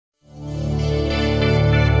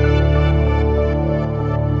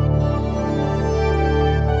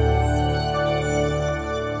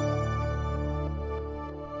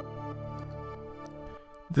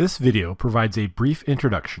This video provides a brief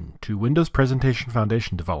introduction to Windows Presentation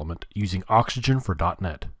Foundation development using Oxygene for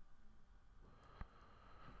 .NET.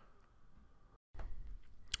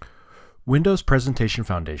 Windows Presentation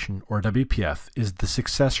Foundation, or WPF, is the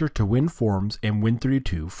successor to WinForms and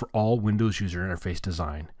Win32 for all Windows user interface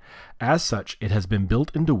design. As such, it has been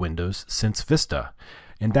built into Windows since Vista,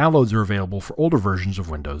 and downloads are available for older versions of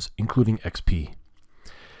Windows, including XP.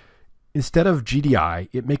 Instead of GDI,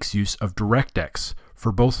 it makes use of DirectX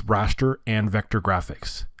for both raster and vector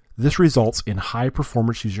graphics. This results in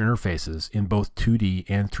high-performance user interfaces in both 2D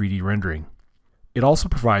and 3D rendering. It also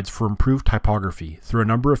provides for improved typography through a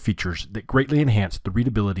number of features that greatly enhance the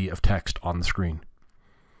readability of text on the screen.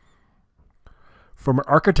 From an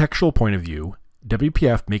architectural point of view,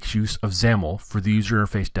 WPF makes use of XAML for the user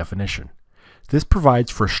interface definition. This provides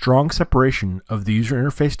for a strong separation of the user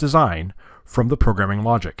interface design from the programming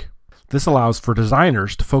logic. This allows for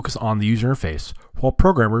designers to focus on the user interface while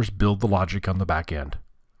programmers build the logic on the back end.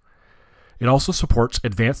 It also supports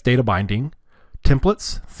advanced data binding,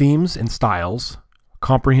 templates, themes and styles,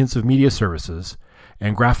 comprehensive media services,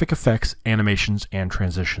 and graphic effects, animations, and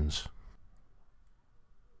transitions.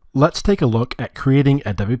 Let's take a look at creating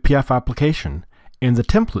a WPF application and the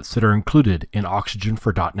templates that are included in Oxygene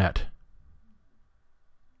for .NET.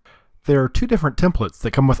 There are two different templates that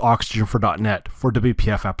come with Oxygene for .NET for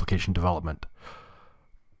WPF application development.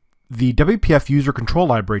 The WPF User Control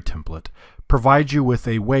Library template provides you with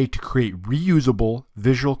a way to create reusable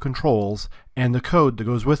visual controls and the code that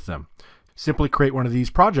goes with them. Simply create one of these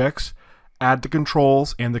projects, add the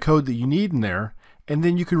controls and the code that you need in there, and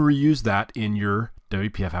then you can reuse that in your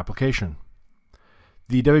WPF application.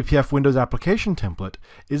 The WPF Windows Application template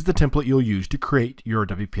is the template you'll use to create your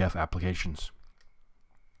WPF applications.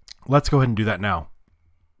 Let's go ahead and do that now.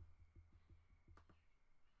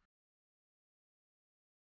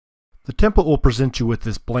 The template will present you with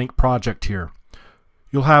this blank project here.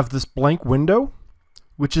 You'll have this blank window,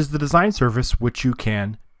 which is the design surface which you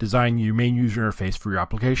can design your main user interface for your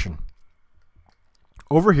application.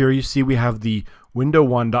 Over here you see we have the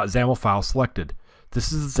window1.xaml file selected.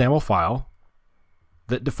 This is the XAML file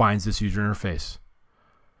that defines this user interface.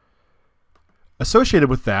 Associated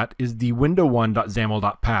with that is the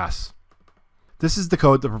window1.xaml.pass. This is the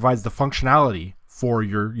code that provides the functionality for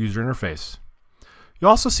your user interface. You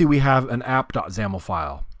also see we have an app.xaml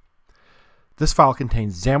file. This file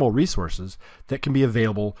contains XAML resources that can be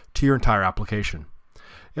available to your entire application.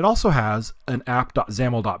 It also has an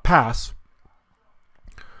app.xaml.pass,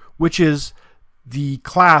 which is the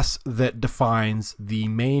class that defines the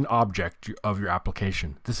main object of your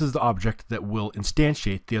application. This is the object that will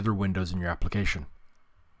instantiate the other windows in your application.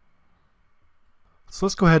 So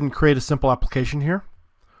let's go ahead and create a simple application here.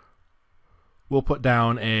 We'll put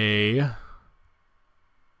down a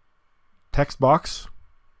text box,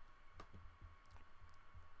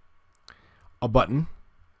 a button,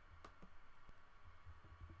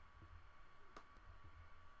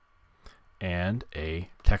 and a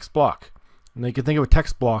text block. And you can think of a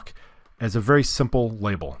text block as a very simple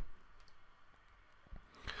label.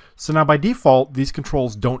 So now by default, these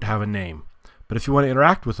controls don't have a name. But if you want to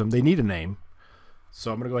interact with them, they need a name.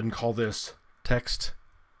 So I'm going to go ahead and call this text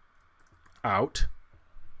out.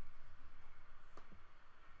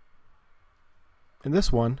 And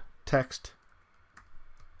this one, text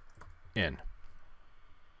in.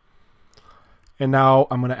 And now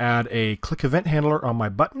I'm going to add a click event handler on my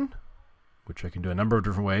button, which I can do a number of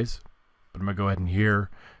different ways. But I'm going to go ahead and here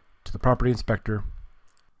to the property inspector.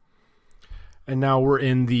 And now we're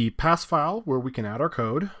in the pass file where we can add our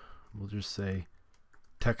code. We'll just say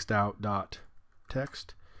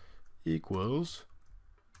textout.text equals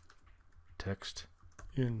textin.text.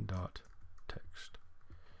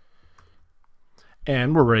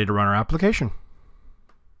 And we're ready to run our application.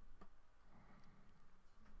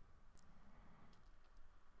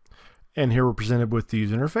 And here we're presented with the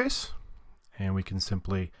user interface. And we can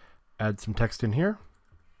simply add some text in here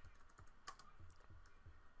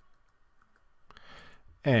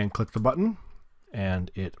and click the button and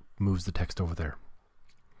it moves the text over there.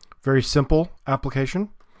 Very simple application.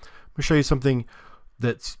 Let me show you something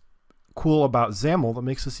that's cool about XAML that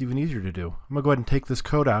makes this even easier to do. I'm going to go ahead and take this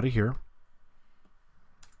code out of here.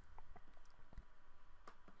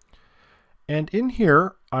 And in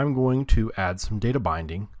here I'm going to add some data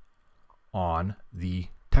binding on the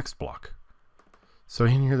text block. So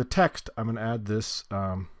in here, the text, I'm going to add this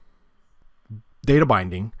data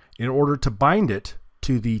binding in order to bind it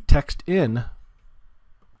to the text in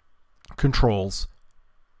controls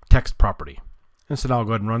text property. And so now I'll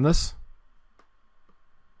go ahead and run this.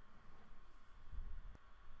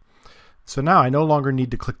 So now I no longer need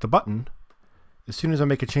to click the button As soon as I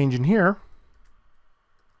make a change in here,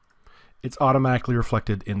 it's automatically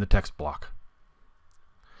reflected in the text block.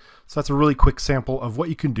 So that's a really quick sample of what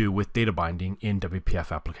you can do with data binding in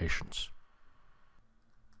WPF applications.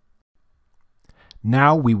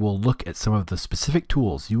 Now we will look at some of the specific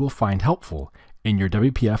tools you will find helpful in your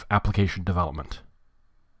WPF application development.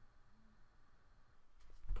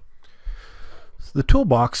 So the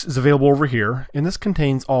toolbox is available over here, and this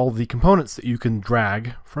contains all the components that you can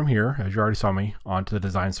drag from here, as you already saw me, onto the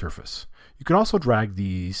design surface. You can also drag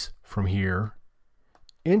these from here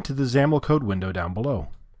into the XAML code window down below.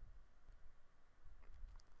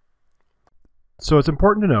 So it's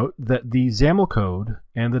important to note that the XAML code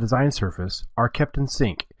and the design surface are kept in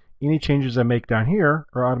sync. Any changes I make down here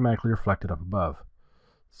are automatically reflected up above.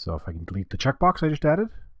 So if I can delete the checkbox I just added,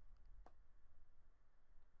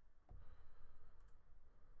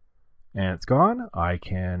 and it's gone, I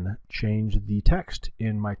can change the text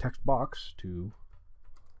in my text box to,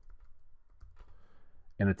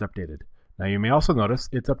 and it's updated. Now you may also notice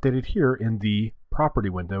it's updated here in the property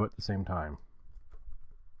window at the same time.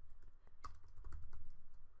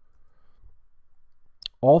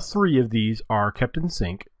 All three of these are kept in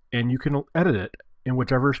sync, and you can edit it in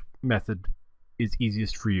whichever method is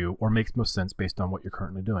easiest for you or makes most sense based on what you're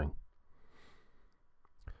currently doing.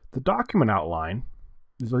 The document outline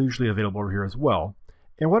is usually available over here as well,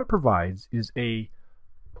 and what it provides is a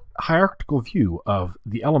hierarchical view of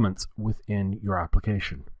the elements within your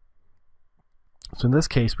application. So in this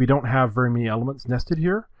case, we don't have very many elements nested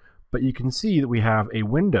here, but you can see that we have a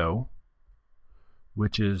window,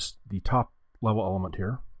 which is the top level element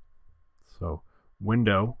here. So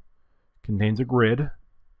window contains a grid,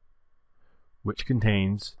 which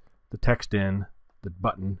contains the text in, the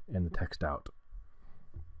button, and the text out.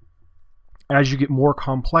 As you get more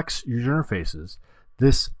complex user interfaces,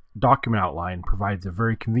 this document outline provides a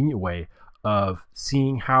very convenient way of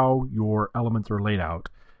seeing how your elements are laid out,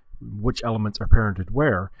 which elements are parented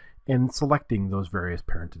where, and selecting those various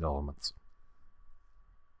parented elements.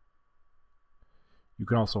 You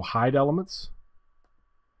can also hide elements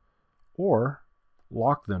or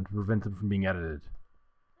lock them to prevent them from being edited.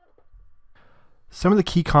 Some of the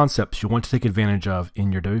key concepts you'll want to take advantage of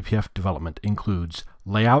in your WPF development includes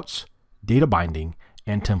layouts, data binding,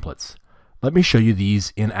 and templates. Let me show you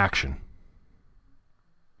these in action.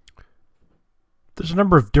 There's a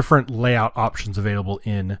number of different layout options available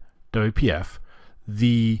in WPF.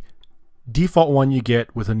 The default one you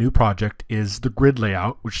get with a new project is the grid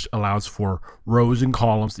layout, which allows for rows and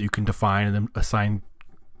columns that you can define and then assign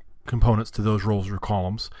components to those rows or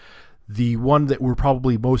columns. The one that we're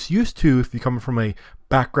probably most used to if you come from a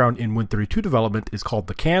background in Win32 development is called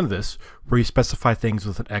the canvas, where you specify things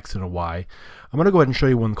with an X and a Y. I'm going to go ahead and show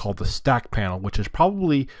you one called the stack panel, which is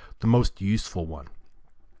probably the most useful one.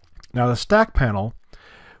 Now the stack panel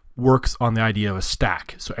works on the idea of a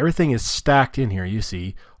stack. So everything is stacked in here. You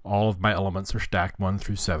see all of my elements are stacked 1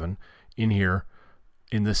 through 7 in here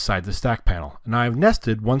in this side, the stack panel. And I've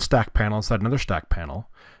nested one stack panel inside another stack panel.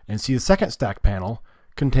 And see, the second stack panel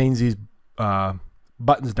contains these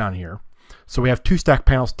buttons down here. So we have two stack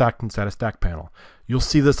panels stacked inside a stack panel. You'll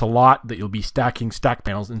see this a lot, that you'll be stacking stack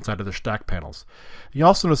panels inside other stack panels. You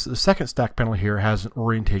also notice that the second stack panel here has an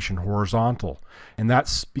orientation horizontal, and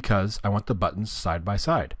that's because I want the buttons side by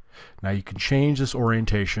side. Now you can change this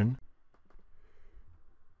orientation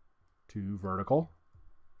to vertical,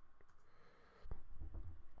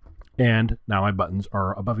 and now my buttons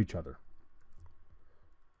are above each other.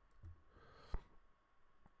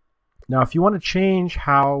 Now if you want to change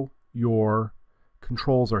how your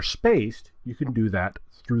controls are spaced, you can do that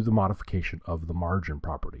through the modification of the margin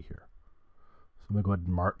property here. So I'm going to go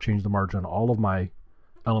ahead and change the margin on all of my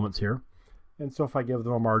elements here. And so if I give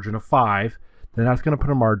them a margin of 5, then that's going to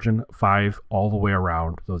put a margin 5 all the way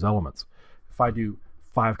around those elements. If I do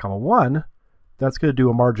 5, 1, that's going to do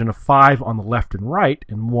a margin of 5 on the left and right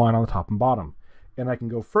and 1 on the top and bottom. And I can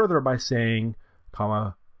go further by saying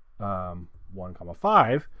 1,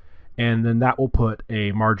 5, and then that will put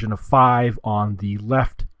a margin of 5 on the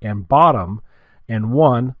left and bottom and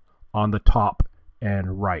 1 on the top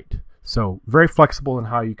and right. So very flexible in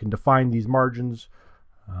how you can define these margins.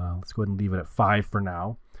 Let's go ahead and leave it at 5 for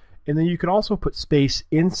now. And then you can also put space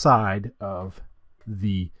inside of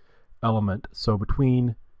the element, so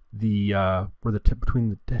between the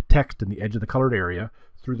between the text and the edge of the colored area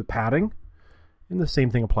through the padding. And the same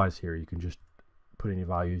thing applies here. You can just put any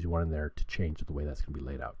values you want in there to change the way that's going to be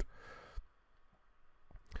laid out.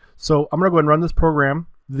 So I'm going to go ahead and run this program.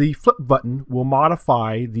 The flip button will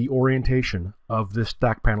modify the orientation of this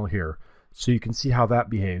stack panel here, so you can see how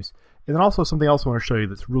that behaves. And then also something else I want to show you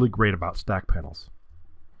that's really great about stack panels.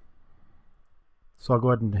 So I'll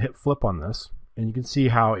go ahead and hit flip on this, and you can see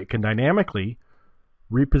how it can dynamically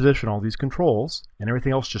reposition all these controls, and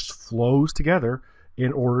everything else just flows together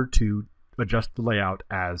in order to adjust the layout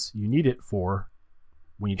as you need it for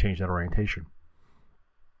when you change that orientation.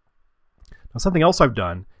 Now, something else I've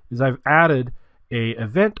done is I've added an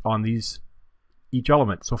event on each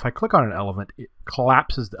element. So if I click on an element, it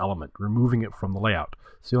collapses the element, removing it from the layout.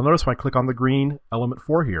 So you'll notice when I click on the green element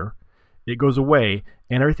 4 here, it goes away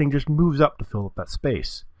and everything just moves up to fill up that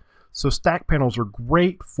space. So stack panels are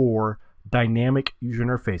great for dynamic user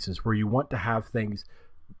interfaces where you want to have things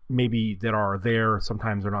maybe that are there,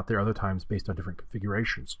 sometimes they're not there, other times based on different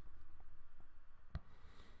configurations.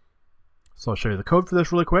 So I'll show you the code for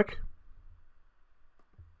this really quick.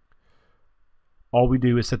 All we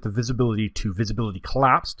do is set the visibility to visibility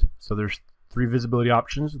collapsed. So there's 3 visibility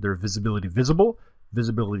options. There's visibility visible,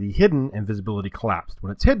 visibility hidden, and visibility collapsed.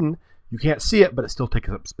 When it's hidden, you can't see it, but it still takes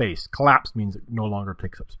up space. Collapsed means it no longer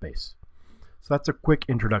takes up space. So that's a quick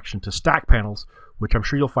introduction to stack panels, which I'm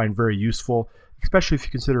sure you'll find very useful, especially if you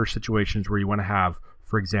consider situations where you want to have,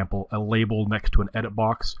 for example, a label next to an edit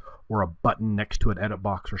box or a button next to an edit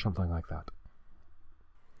box or something like that.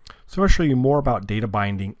 So I'm going to show you more about data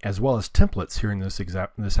binding as well as templates here in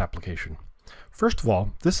this application. First of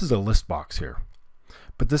all, this is a list box here,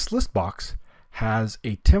 but this list box has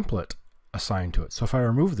a template assigned to it. So if I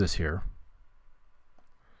remove this here,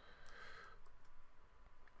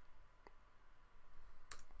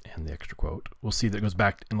 and the extra quote, we'll see that it goes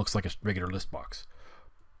back and looks like a regular list box.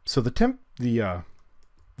 So the template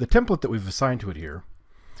that we've assigned to it here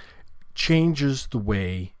changes the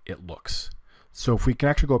way it looks. So if we can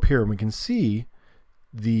actually go up here and we can see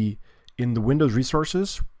in the Windows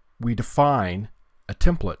resources, we define a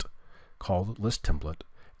template called list template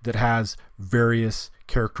that has various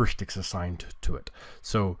characteristics assigned to it.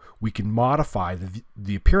 So we can modify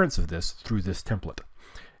the appearance of this through this template.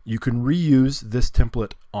 You can reuse this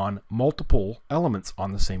template on multiple elements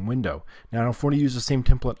on the same window. Now, if we want to use the same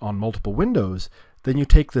template on multiple windows, then you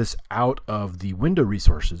take this out of the window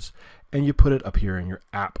resources and you put it up here in your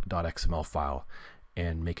app.xml file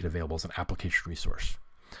and make it available as an application resource.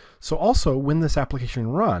 So also, when this application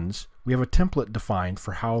runs, we have a template defined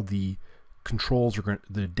for how the controls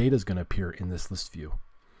the data is going to appear in this list view.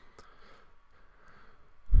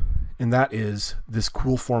 And that is this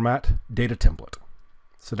cool format data template.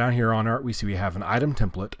 So down here on art, we see we have an item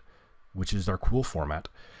template, which is our cool format,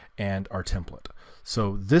 and our template.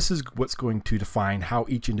 So this is what's going to define how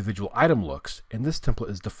each individual item looks, and this template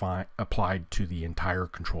is applied to the entire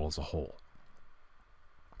control as a whole.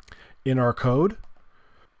 In our code,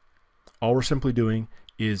 all we're simply doing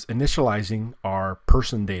is initializing our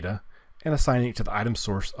person data and assigning it to the item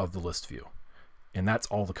source of the list view. And that's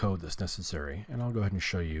all the code that's necessary. And I'll go ahead and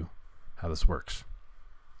show you how this works.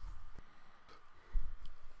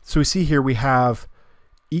 So we see here we have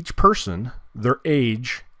each person, their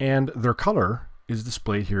age, and their color is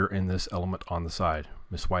displayed here in this element on the side.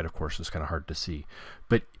 Miss White, of course, is kind of hard to see.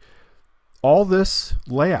 But all this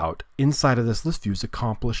layout inside of this list view is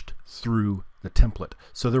accomplished through the template.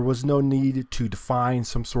 So there was no need to define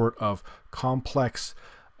some sort of complex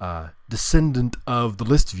descendant of the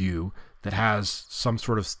list view that has some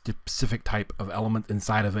sort of specific type of element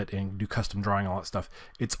inside of it and do custom drawing, all that stuff.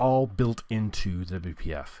 It's all built into the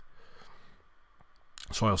WPF.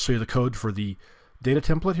 So I'll show you the code for the data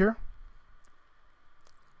template here.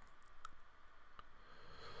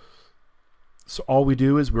 So all we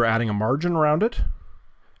do is we're adding a margin around it,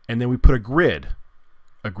 and then we put a grid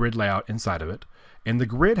layout inside of it. And the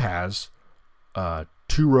grid has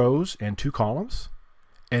 2 rows and 2 columns.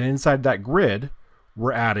 And inside that grid,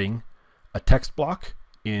 we're adding a text block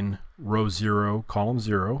in row 0, column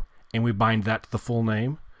 0, and we bind that to the full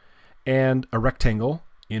name, and a rectangle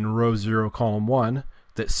in row 0, column 1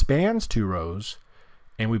 that spans 2 rows,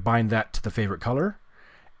 and we bind that to the favorite color,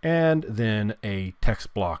 and then a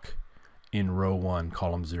text block in row 1,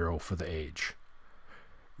 column 0 for the age.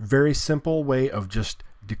 Very simple way of just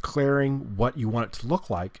declaring what you want it to look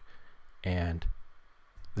like, and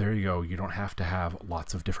there you go. You don't have to have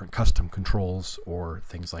lots of different custom controls or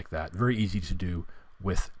things like that. Very easy to do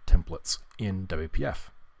with templates in WPF.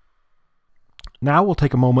 Now we'll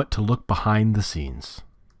take a moment to look behind the scenes.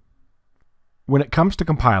 When it comes to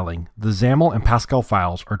compiling, the XAML and Pascal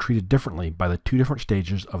files are treated differently by the 2 different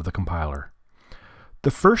stages of the compiler.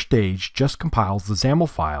 The first stage just compiles the XAML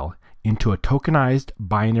file into a tokenized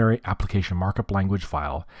binary application markup language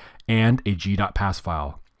file and a g.pass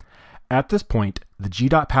file. At this point, the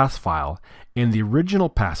g.pass file and the original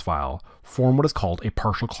pass file form what is called a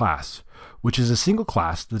partial class, which is a single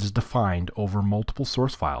class that is defined over multiple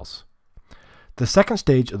source files. The second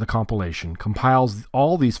stage of the compilation compiles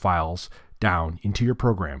all these files down into your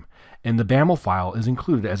program, and the BAML file is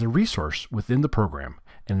included as a resource within the program,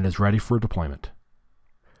 and it is ready for deployment.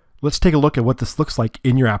 Let's take a look at what this looks like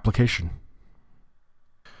in your application.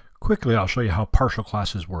 Quickly, I'll show you how partial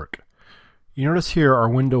classes work. You notice here our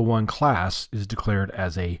Window 1 class is declared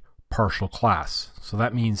as a partial class. So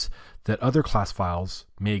that means that other class files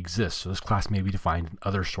may exist. So this class may be defined in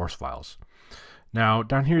other source files. Now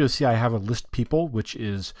down here you'll see I have a list people, which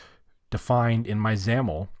is defined in my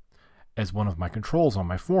XAML as one of my controls on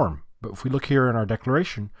my form. But if we look here in our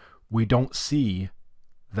declaration, we don't see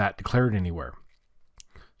that declared anywhere.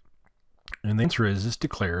 And the answer is it's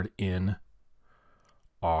declared in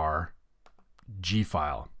our G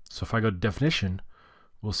file. So if I go to definition,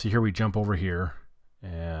 we'll see here we jump over here,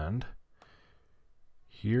 and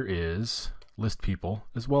here is list people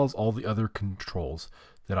as well as all the other controls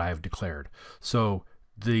that I have declared. So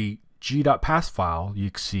the g.pass file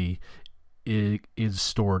you can see is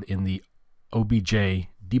stored in the obj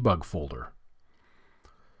debug folder.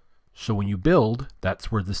 So when you build,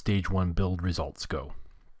 that's where the stage 1 build results go.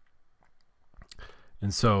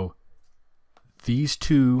 And so these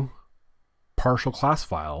two partial class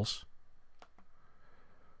files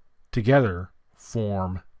together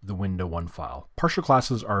form the Window 1 file. Partial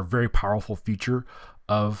classes are a very powerful feature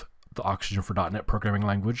of the Oxygene for .NET programming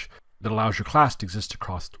language that allows your class to exist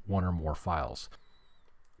across one or more files.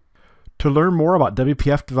 To learn more about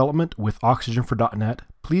WPF development with Oxygene for .NET,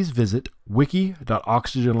 please visit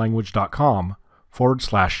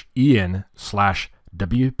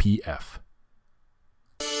wiki.oxygenlanguage.com/en/WPF.